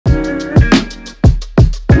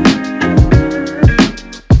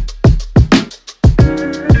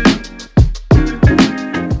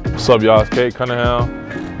up, y'all? It's Cade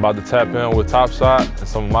Cunningham. About to tap in with Top Shot and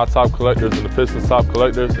some of my top collectors and the Pistons top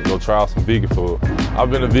collectors and go try out some vegan food. I've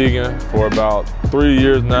been a vegan for about 3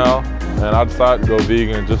 years now, and I decided to go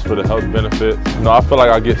vegan just for the health benefits. You know, I feel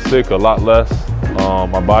like I get sick a lot less.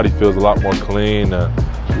 My body feels a lot more clean, and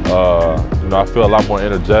you know, I feel a lot more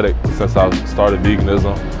energetic since I started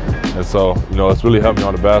veganism. And so, you know, it's really helped me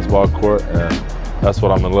on the basketball court, and that's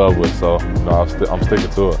what I'm in love with. So, you know, I'm sticking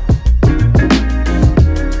to it.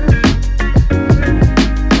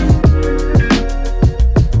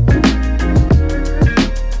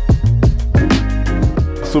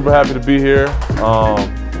 Super happy to be here.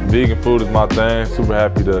 Vegan food is my thing. Super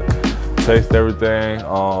happy to taste everything,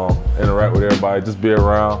 interact with everybody, just be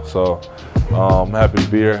around. So I'm happy to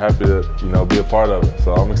be here, happy to be a part of it.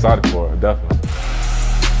 So I'm excited for it, definitely.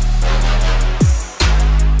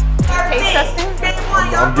 Taste testing?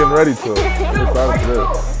 I'm getting ready to. I'm excited for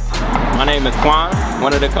this. My name is Quan,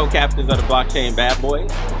 one of the co-captains of the Blockchain Bad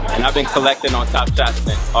Boys, and I've been collecting on Top Shot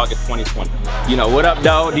since August 2020. You know, what up,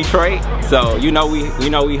 though, Detroit? So we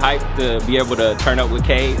hyped to be able to turn up with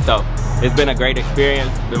Cade. So it's been a great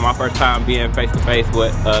experience. It's been my first time being face-to-face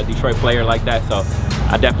with a Detroit player like that. So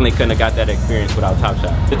I definitely couldn't have got that experience without Top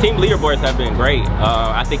Shot. The team leaderboards have been great.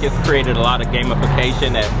 I think it's created a lot of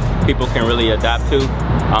gamification that people can really adapt to.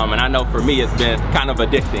 And I know for me it's been kind of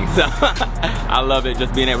addicting. So I love it,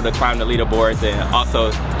 just being able to climb the leaderboards and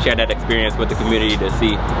also share that experience with the community to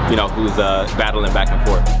see, who's battling back and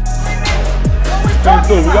forth. We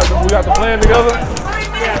got the plan together?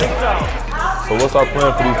 Yeah, I think so. So what's our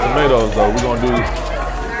plan for these tomatoes though? We're gonna do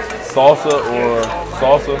salsa or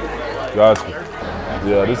salsa? Gotcha.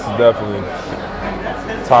 Yeah, this is definitely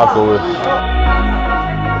taco-ish.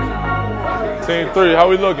 Team 3, how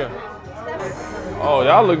we looking? Oh,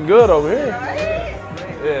 y'all looking good over here.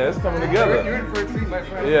 Yeah, it's coming together.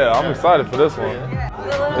 Yeah, I'm excited for this one.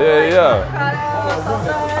 Yeah.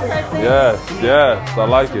 Yes, I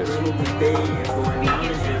like it.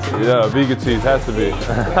 Yeah, vegan cheese has to be.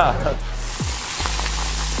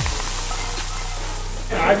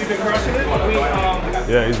 Have you been crushing it?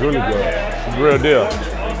 Yeah, he's really good. He's the real deal.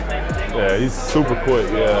 Yeah, he's super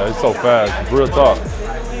quick. Yeah, he's so fast. Real talk.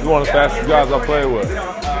 He's one of the fastest guys I played with.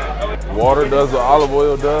 Water does what olive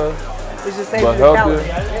oil does, but healthy.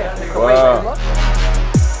 Wow.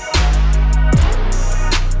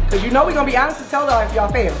 Because you know we're going to be honest and tell y'all if y'all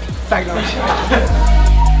fail. Sorry, no.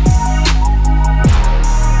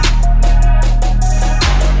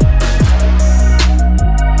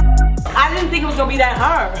 I didn't think it was going to be that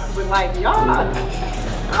hard, but like, y'all,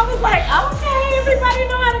 I was like, okay, everybody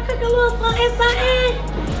know how to cook a little something.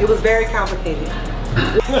 It was very complicated.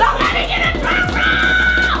 Somebody get a drum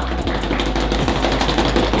roll!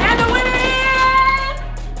 And the winner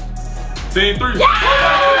is... Team 3. Yeah!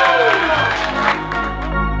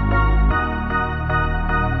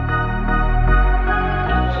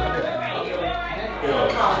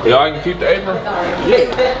 Y'all can keep the apron?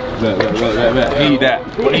 Yeah. Need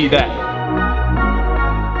that.